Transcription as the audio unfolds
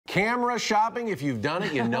Camera shopping, if you've done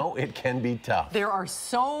it, you know it can be tough. There are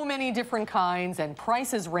so many different kinds, and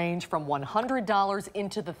prices range from $100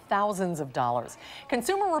 into the thousands of dollars.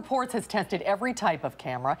 Consumer Reports has tested every type of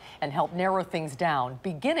camera and helped narrow things down,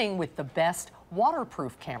 beginning with the best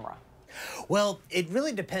waterproof camera. Well, it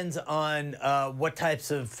really depends on what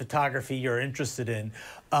types of photography you're interested in.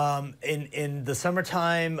 In the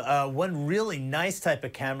summertime, one really nice type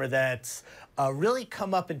of camera that's really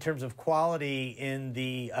come up in terms of quality in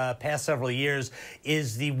the past several years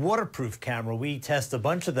is the waterproof camera. We test a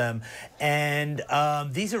bunch of them, and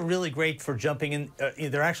these are really great for jumping in.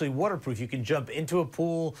 They're actually waterproof. You can jump into a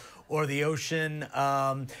pool or the ocean,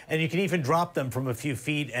 and you can even drop them from a few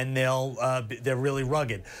feet, and they're really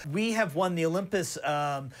rugged. We have won the Olympus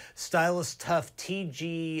Stylus Tough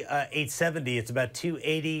TG 870. It's about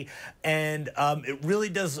 280, and it really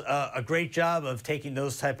does a great job of taking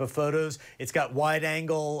those type of photos. It's got wide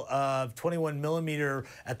angle, 21 millimeter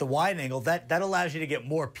at the wide angle. That allows you to get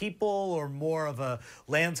more people or more of a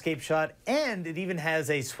landscape shot, and it even has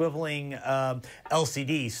a swiveling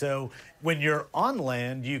LCD. So when you're on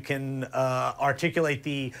land, you can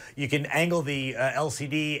you can angle the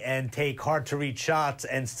LCD and take hard-to-reach shots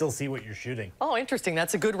and still see what you're shooting. Oh, interesting.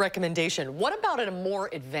 That's a good recommendation. What about a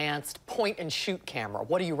more advanced point-and-shoot camera?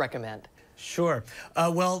 What do you recommend? Sure.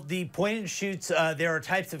 Well, the point-and-shoots, there are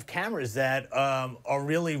types of cameras that are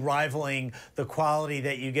really rivaling the quality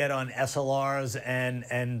that you get on SLRs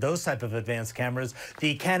and those type of advanced cameras.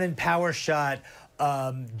 The Canon PowerShot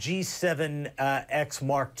G7X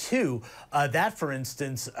Mark II, that, for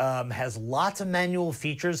instance, has lots of manual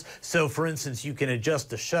features. So, for instance, you can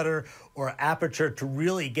adjust the shutter or aperture to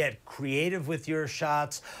really get creative with your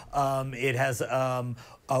shots. It has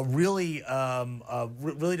really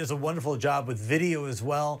does a wonderful job with video as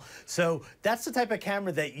well. So that's the type of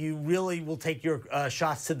camera that you really will take your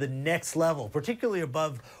shots to the next level, particularly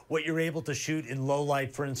above what you're able to shoot in low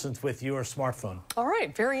light, for instance, with your smartphone. All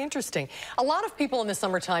right, very interesting. A lot of people in the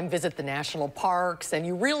summertime visit the national parks, and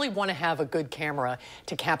you really want to have a good camera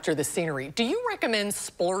to capture the scenery. Do you recommend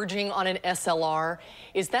splurging on an SLR?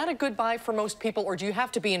 Is that a good buy for most people, or do you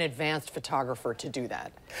have to be an advanced photographer to do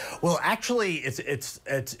that? Well, actually, it's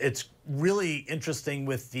really interesting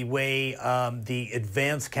with the way the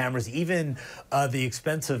advanced cameras, even the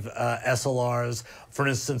expensive SLRs, for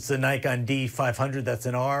instance, the Nikon D500 that's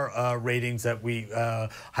in our ratings that we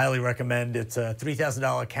highly recommend. It's a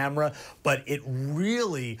 $3,000 camera, but it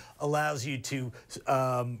really allows you to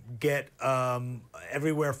get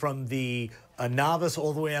everywhere from the novice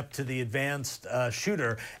all the way up to the advanced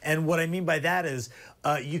shooter. And what I mean by that is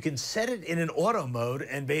you can set it in an auto mode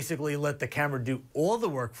and basically let the camera do all the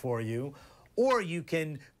work for you, or you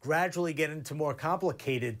can gradually get into more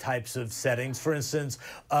complicated types of settings. For instance,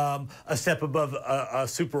 a step above a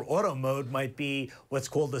super auto mode might be what's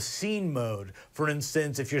called a scene mode. For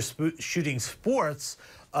instance, if you're shooting sports,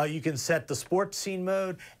 you can set the sports scene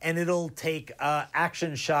mode, and it'll take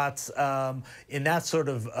action shots in that sort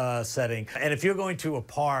of setting. And if you're going to a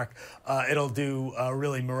park, it'll do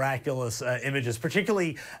really miraculous images,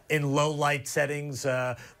 particularly in low light settings,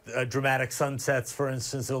 dramatic sunsets, for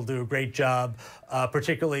instance. It'll do a great job,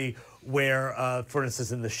 particularly where, for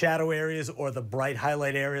instance, in the shadow areas or the bright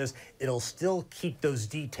highlight areas, it'll still keep those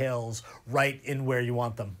details right in where you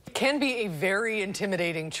want them. It can be a very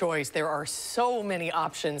intimidating choice. There are so many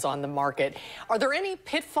options on the market. Are there any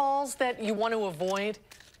pitfalls that you want to avoid?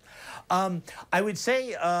 I would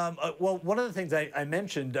say, well, one of the things I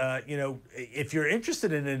mentioned, you know, if you're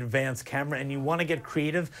interested in an advanced camera and you want to get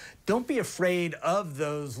creative, don't be afraid of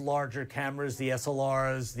those larger cameras, the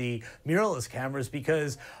SLRs, the mirrorless cameras,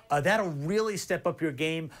 because that'll really step up your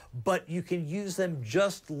game, but you can use them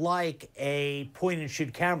just like a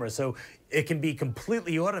point-and-shoot camera. So it can be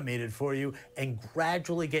completely automated for you and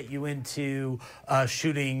gradually get you into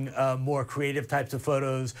shooting more creative types of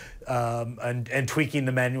photos and tweaking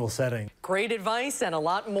the manual setting. Great advice and a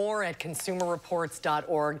lot more at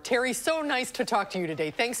consumerreports.org. Terry, so nice to talk to you today.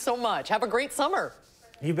 Thanks so much. Have a great summer.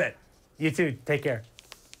 You bet. You too. Take care.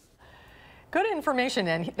 Good information,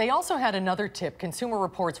 and they also had another tip. Consumer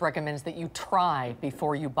Reports recommends that you try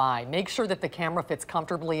before you buy. Make sure that the camera fits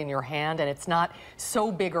comfortably in your hand and it's not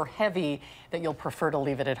so big or heavy that you'll prefer to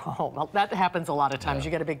leave it at home. Well, that happens a lot of times.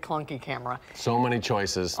 You get a big clunky camera. So many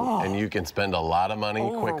choices, and you can spend a lot of money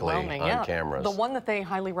quickly on cameras. The one that they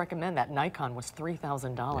highly recommend, that Nikon, was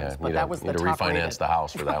 $3,000, Yeah, but that was the top rated. Refinance the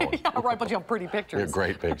house for that one. Yeah, right, but you have pretty pictures.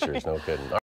 Great pictures, no kidding.